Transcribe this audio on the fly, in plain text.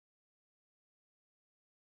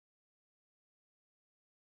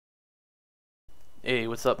Hey,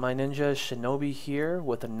 what's up, my ninja? Shinobi here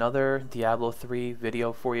with another Diablo 3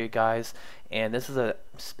 video for you guys, and this is a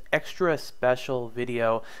extra special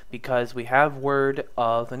video because we have word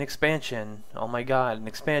of an expansion. Oh my god, an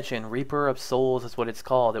expansion. Reaper of Souls is what it's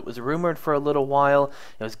called. It was rumored for a little while.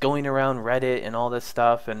 It was going around Reddit and all this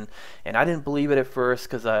stuff, and I didn't believe it at first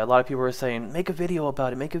because a lot of people were saying, make a video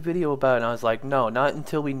about it, make a video about it, and I was like, no, not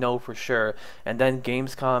until we know for sure. And then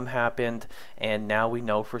Gamescom happened, and now we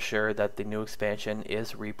know for sure that the new expansion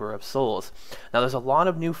is Reaper of Souls. Now there's a lot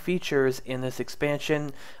of new features in this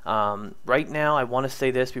expansion. Right now I want to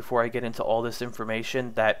say this before I get into all this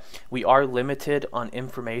information, that we are limited on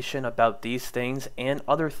information about these things and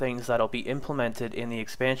other things that'll be implemented in the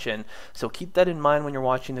expansion. So keep that in mind when you're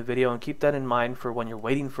watching the video, and keep that in mind for when you're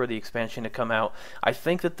waiting for the expansion to come out. I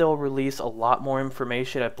think that they'll release a lot more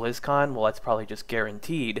information at BlizzCon. Well, that's probably just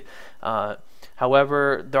guaranteed.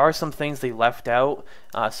 However, there are some things they left out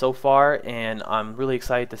so far, and I'm really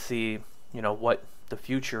excited to see, what the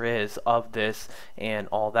future is of this and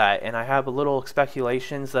all that. And I have a little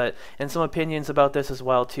speculations that and some opinions about this as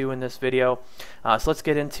well too in this video. So let's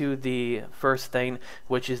get into the first thing,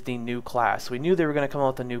 which is the new class. We knew they were going to come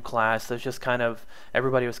out with a new class. There's just kind of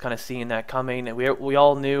everybody was kind of seeing that coming, and we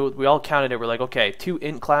all knew, we all counted it. We're like, okay, 2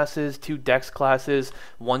 int classes, 2 dex classes,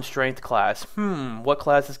 1 strength class. What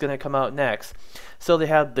class is going to come out next? So they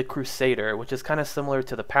have the Crusader, which is kind of similar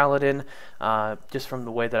to the Paladin, just from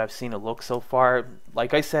the way that I've seen it look so far.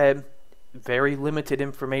 Like I said, very limited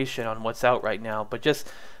information on what's out right now, but just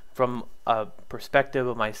from a perspective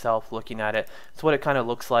of myself looking at it, it's what it kind of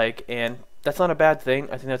looks like, and that's not a bad thing.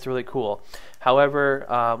 I think that's really cool. However,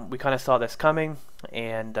 we kind of saw this coming,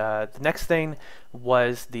 and the next thing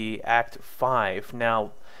was the Act 5.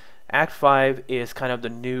 Now, Act 5 is kind of the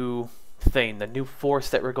new thing, the new force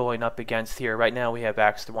that we're going up against here. Right now we have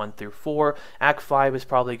Acts 1 through 4. Act 5 is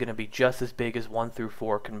probably going to be just as big as 1 through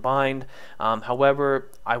 4 combined.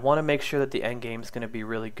 However, I want to make sure that the end game is going to be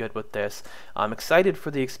really good with this. I'm excited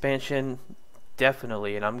for the expansion,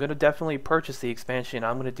 definitely, and I'm going to definitely purchase the expansion.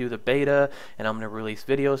 I'm going to do the beta, and I'm going to release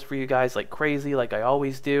videos for you guys like crazy, like I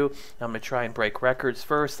always do. I'm going to try and break records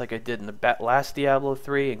first, like I did in the last Diablo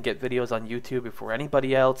 3, and get videos on YouTube before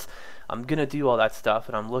anybody else. I'm going to do all that stuff,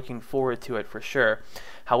 and I'm looking forward to it for sure.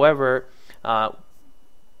 However,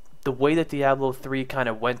 the way that Diablo 3 kind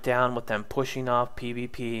of went down with them pushing off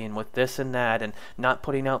PvP and with this and that and not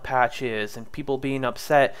putting out patches and people being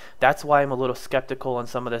upset, that's why I'm a little skeptical on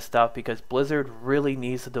some of this stuff, because Blizzard really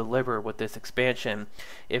needs to deliver with this expansion.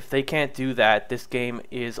 If they can't do that, this game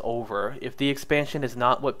is over. If the expansion is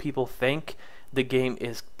not what people think, the game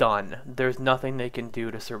is done. There's nothing they can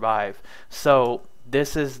do to survive. So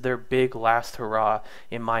this is their big last hurrah,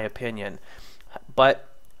 in my opinion. But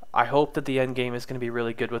I hope that the end game is going to be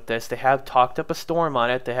really good with this. They have talked up a storm on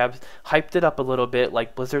it. They have hyped it up a little bit,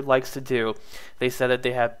 like Blizzard likes to do. They said that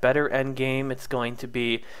they have better end game. It's going to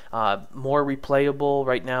be more replayable.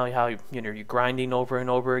 Right now, how you're grinding over and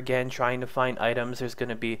over again, trying to find items. There's going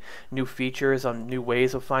to be new features on new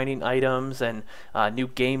ways of finding items and new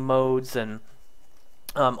game modes, and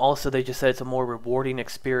also, they just said it's a more rewarding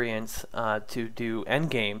experience to do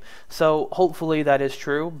endgame. So hopefully that is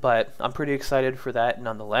true, but I'm pretty excited for that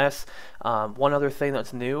nonetheless. One other thing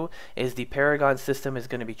that's new is the Paragon system is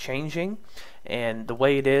going to be changing. And the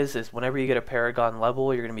way it is whenever you get a Paragon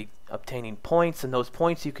level, you're going to be obtaining points, and those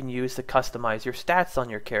points you can use to customize your stats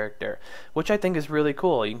on your character, which I think is really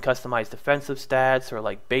cool. You can customize defensive stats, or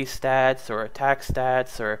like base stats, or attack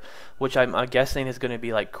stats, or which I'm guessing is going to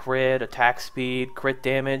be like crit, attack speed, crit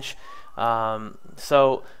damage.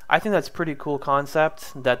 So I think that's a pretty cool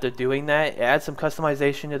concept that they're doing that. It adds some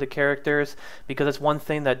customization to the characters, because it's one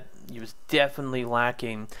thing that was definitely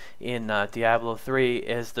lacking in Diablo 3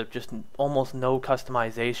 is the just almost no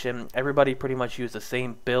customization. Everybody pretty much used the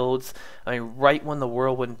same builds. I mean, right when the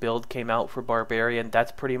Whirlwind build came out for Barbarian,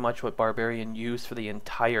 that's pretty much what Barbarian used for the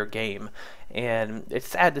entire game. And it's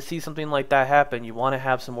sad to see something like that happen. You want to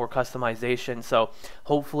have some more customization, so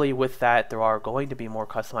hopefully with that there are going to be more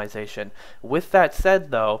customization. With that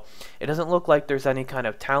said though, it doesn't look like there's any kind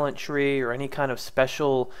of talent tree or any kind of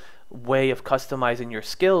special way of customizing your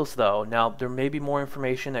skills though. Now there may be more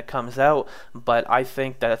information that comes out, but I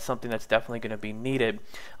think that's something that's definitely going to be needed.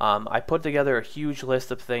 I put together a huge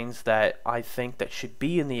list of things that I think that should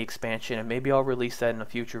be in the expansion, and maybe I'll release that in a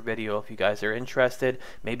future video if you guys are interested.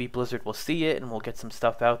 Maybe Blizzard will see it and we'll get some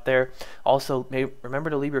stuff out there. Also, remember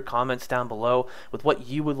to leave your comments down below with what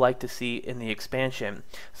you would like to see in the expansion,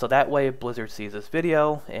 so that way if Blizzard sees this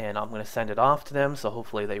video and I'm going to send it off to them, so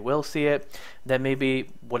hopefully they will see it, then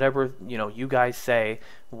maybe whatever you guys say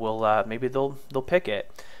will maybe they'll pick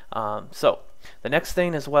it. So The next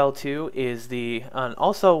thing as well too is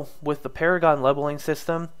also with the Paragon leveling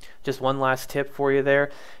system, just one last tip for you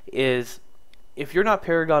there is if you're not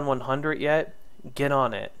Paragon 100 yet, get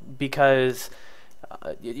on it, because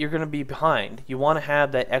you're going to be behind. You want to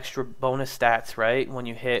have that extra bonus stats, right? When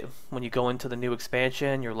you go into the new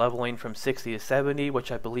expansion, you're leveling from 60 to 70,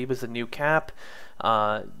 which I believe is a new cap.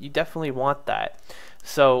 You definitely want that.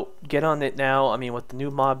 So get on it now. I mean, with the new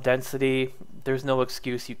mob density, there's no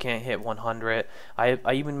excuse you can't hit 100.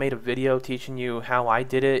 I even made a video teaching you how I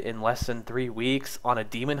did it in less than 3 weeks on a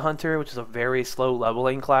Demon Hunter, which is a very slow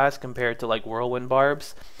leveling class compared to like Whirlwind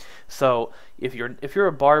Barbs. So if you're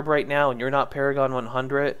a barb right now and you're not Paragon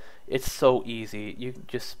 100, it's so easy. You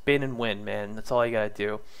just spin and win, man. That's all you gotta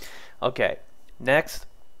do. Okay, next.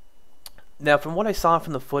 Now, from what I saw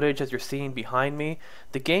from the footage, as you're seeing behind me,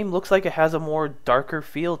 the game looks like it has a more darker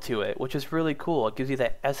feel to it, which is really cool. It gives you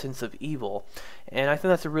that essence of evil, and I think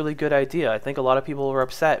that's a really good idea. I think a lot of people were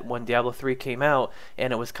upset when Diablo 3 came out,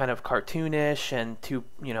 and it was kind of cartoonish and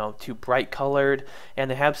too bright colored, and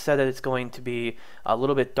they have said that it's going to be a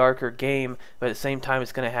little bit darker game, but at the same time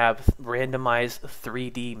it's going to have randomized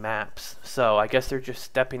 3D maps. So I guess they're just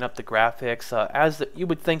stepping up the graphics, you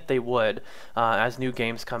would think they would. As new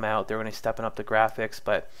games come out, they're going to stepping up the graphics,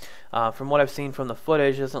 but from what I've seen from the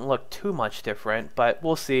footage, it doesn't look too much different, but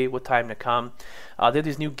we'll see with time to come. There are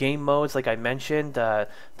these new game modes, like I mentioned.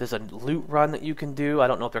 There's a loot run that you can do. I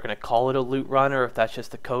don't know if they're going to call it a loot run or if that's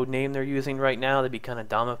just the code name they're using right now. That'd be kind of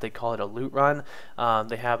dumb if they call it a loot run.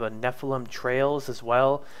 They have a Nephilim Trails as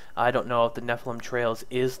well. I don't know if the Nephilim Trails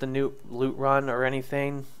is the new loot run or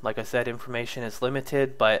anything. Like I said, information is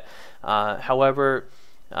limited, but however,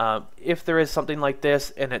 if there is something like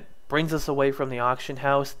this and it brings us away from the auction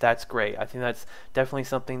house, that's great. I think that's definitely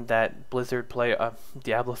something that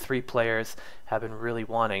Diablo 3 players have been really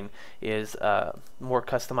wanting, is more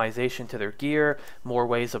customization to their gear, more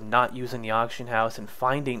ways of not using the auction house and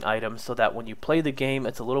finding items, so that when you play the game,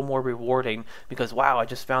 it's a little more rewarding because, wow, I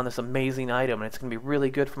just found this amazing item and it's going to be really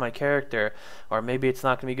good for my character, or maybe it's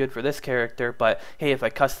not going to be good for this character, but hey, if I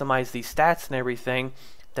customize these stats and everything,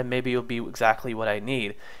 then maybe it'll be exactly what I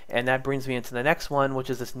need. And that brings me into the next one, which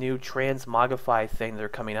is this new transmogrify thing they're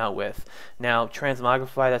coming out with. Now,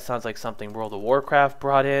 transmogrify, that sounds like something World of Warcraft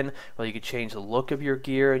brought in, where you could change the look of your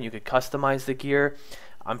gear and you could customize the gear.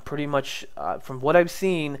 I'm pretty much, from what I've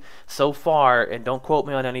seen so far, and don't quote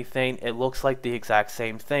me on anything, it looks like the exact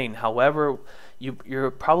same thing. However, you're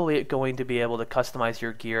probably going to be able to customize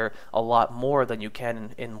your gear a lot more than you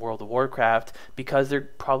can in World of Warcraft, because they're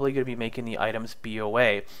probably going to be making the items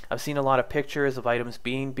BOA. I've seen a lot of pictures of items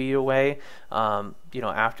being BOA,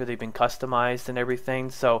 after they've been customized and everything.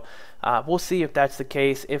 So we'll see if that's the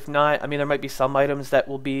case. If not, I mean, there might be some items that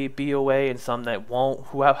will be BOA and some that won't.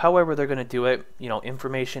 However they're going to do it,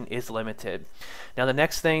 information is limited. Now, the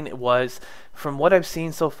next thing was, from what I've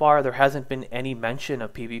seen so far, there hasn't been any mention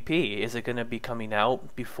of PvP. Is it going to be coming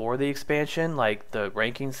out before the expansion, like the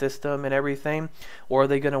ranking system and everything, or are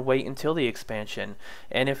they going to wait until the expansion?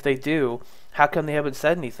 And if they do, how come they haven't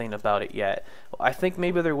said anything about it yet? I think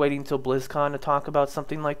maybe they're waiting till BlizzCon to talk about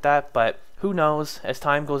something like that, but who knows? As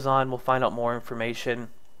time goes on, we'll find out more information.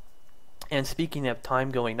 And speaking of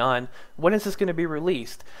time going on, when is this going to be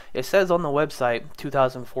released? It says on the website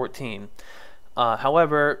 2014.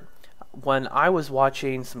 However, when I was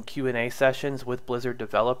watching some Q&A sessions with Blizzard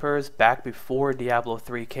developers back before Diablo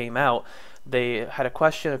 3 came out, they had a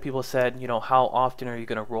question and people said, how often are you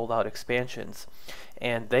going to roll out expansions?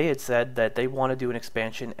 And they had said that they want to do an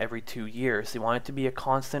expansion every 2 years. They want it to be a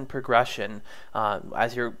constant progression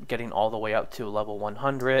as you're getting all the way up to level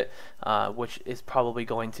 100, which is probably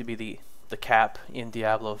going to be the cap in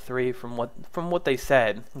Diablo 3 from what they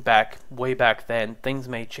said way back then. Things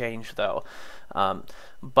may change though.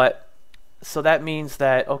 So that means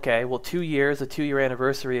that, okay, well, 2 years, the 2-year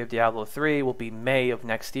anniversary of Diablo 3 will be May of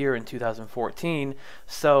next year in 2014.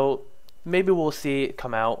 So maybe we'll see it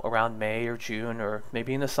come out around May or June, or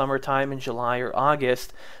maybe in the summertime in July or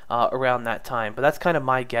August, around that time. But that's kind of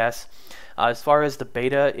my guess. As far as the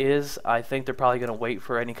beta is, I think they're probably going to wait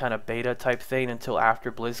for any kind of beta type thing until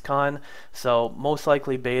after BlizzCon. So most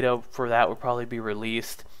likely beta for that will probably be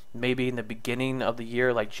released maybe in the beginning of the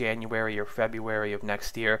year, like January or February of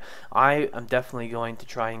next year. I am definitely going to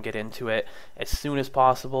try and get into it as soon as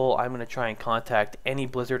possible. I'm going to try and contact any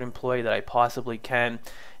Blizzard employee that I possibly can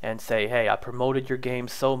and say, hey, I promoted your game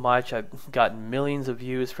so much. I've gotten millions of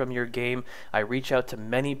views from your game. I reach out to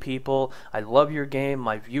many people. I love your game.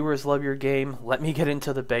 My viewers love your game. Let me get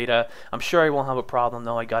into the beta. I'm sure I won't have a problem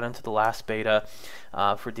though. I got into the last beta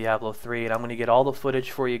for Diablo 3, and I'm going to get all the footage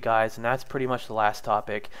for you guys, and that's pretty much the last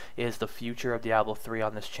topic. is the future of Diablo 3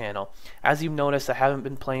 on this channel. As you've noticed, I haven't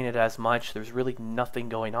been playing it as much. There's really nothing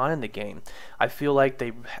going on in the game. I feel like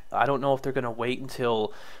I don't know if they're going to wait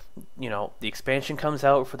until the expansion comes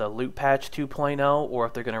out for the loot patch 2.0, or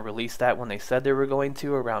if they're going to release that when they said they were going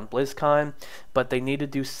to around BlizzCon, but they need to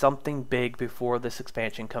do something big before this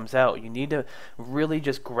expansion comes out. You need to really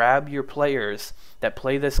just grab your players that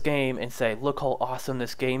play this game and say, look how awesome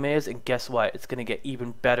this game is, and guess what, it's going to get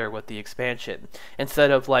even better with the expansion.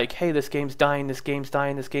 Instead of like, hey, this game's dying, this game's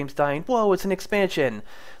dying, this game's dying, whoa, it's an expansion.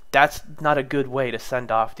 That's not a good way to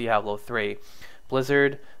send off Diablo 3.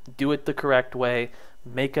 Blizzard, do it the correct way.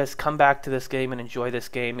 Make us come back to this game and enjoy this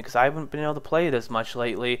game, because I haven't been able to play it as much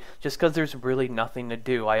lately just because there's really nothing to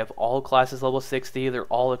do. I have all classes level 60. They're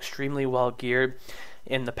all extremely well geared.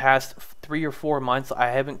 In the past 3 or 4 months, I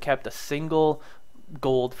haven't kept a single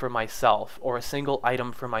gold for myself or a single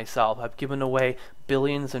item for myself. I've given away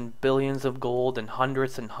billions and billions of gold and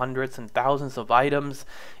hundreds and thousands of items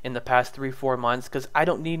in the past 3-4 months because I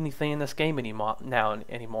don't need anything in this game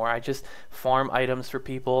anymore. I just farm items for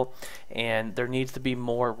people, and there needs to be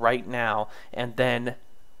more right now. And then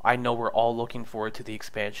I know we're all looking forward to the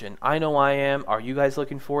expansion. I know I am. Are you guys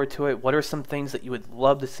looking forward to it? What are some things that you would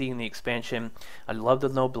love to see in the expansion? I'd love to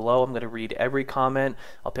know below. I'm going to read every comment.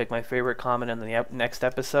 I'll pick my favorite comment in the next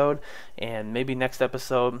episode, and maybe next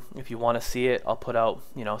episode, if you want to see it, I'll put out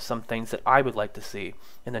some things that I would like to see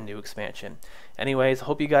in the new expansion. Anyways, I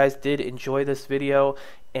hope you guys did enjoy this video,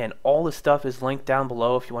 and all the stuff is linked down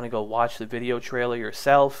below if you want to go watch the video trailer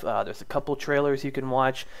yourself. There's a couple trailers you can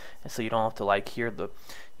watch, and so you don't have to hear the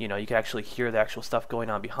you can actually hear the actual stuff going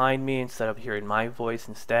on behind me instead of hearing my voice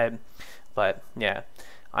instead. But yeah,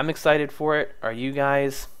 I'm excited for it. Are you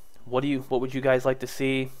guys? What would you guys like to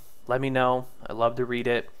see? Let me know. I love to read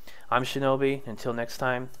it. I'm Shinobi. Until next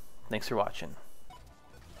time, thanks for watching.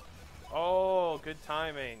 Oh, good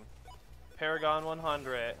timing. Paragon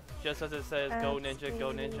 100. Just as it says, go ninja,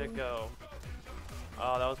 go ninja, go.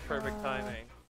 Oh, that was perfect timing.